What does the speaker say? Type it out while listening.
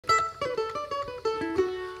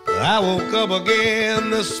I woke up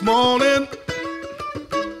again this morning,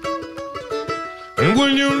 and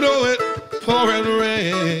when you know it, pouring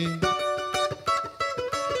rain.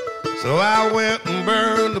 So I went and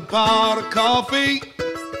burned a pot of coffee,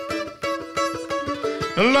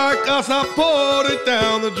 and like us I poured it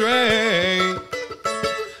down the drain.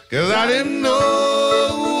 'Cause I didn't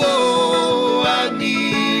know I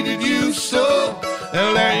needed you so,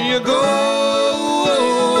 and letting you go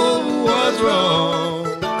was wrong.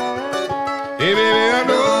 Hey baby, I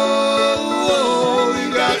know you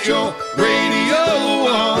got your radio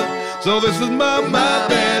on, so this is my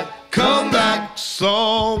bad comeback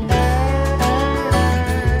song.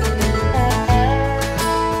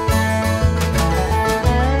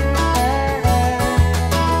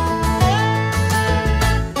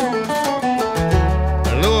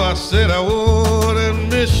 I said I wouldn't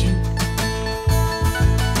miss you,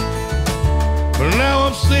 but now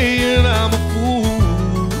I'm saying I'm a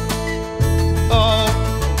fool. Oh,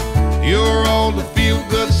 you're on the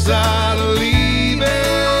feel-good side of leaving,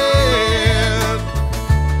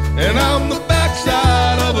 and I'm the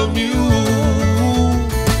backside of a mule.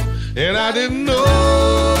 And I didn't know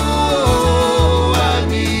I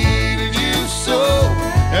needed you so,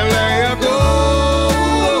 and there you go.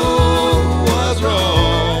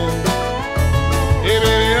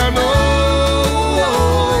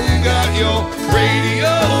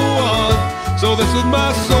 So this is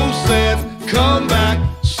my so sad comeback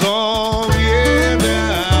song, yeah,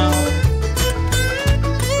 now.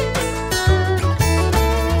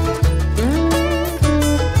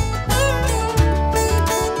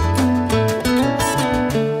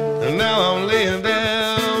 And now I'm laying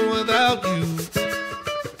down without you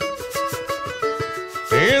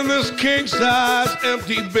in this king-size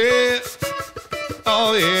empty bed,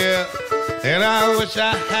 oh yeah. And I wish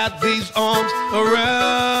I had these arms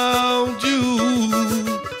around you,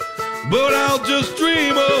 but I'll just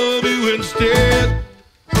dream of you instead.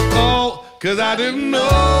 Oh, 'cause I didn't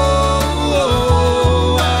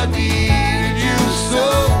know I needed you so,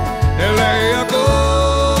 and there you go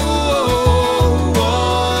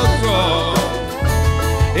was wrong.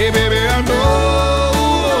 Hey baby, I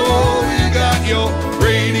know you got your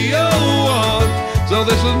radio on, so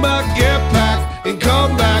this is my get back and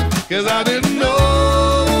come back. 'Cause I didn't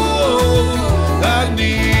know I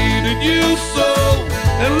needed you so,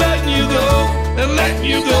 and letting you go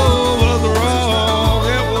was wrong.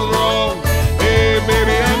 It was wrong. Hey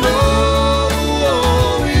baby, I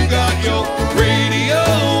know you got your radio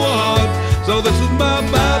on, so this is my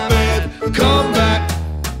bad comeback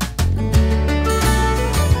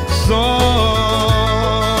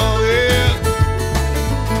song. Yeah.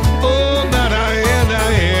 Oh, now I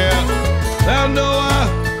hear. I know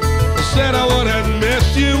said I would not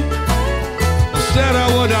miss you. I said I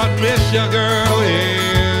would not miss you, girl.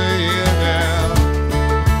 Yeah, yeah, now.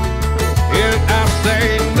 And I say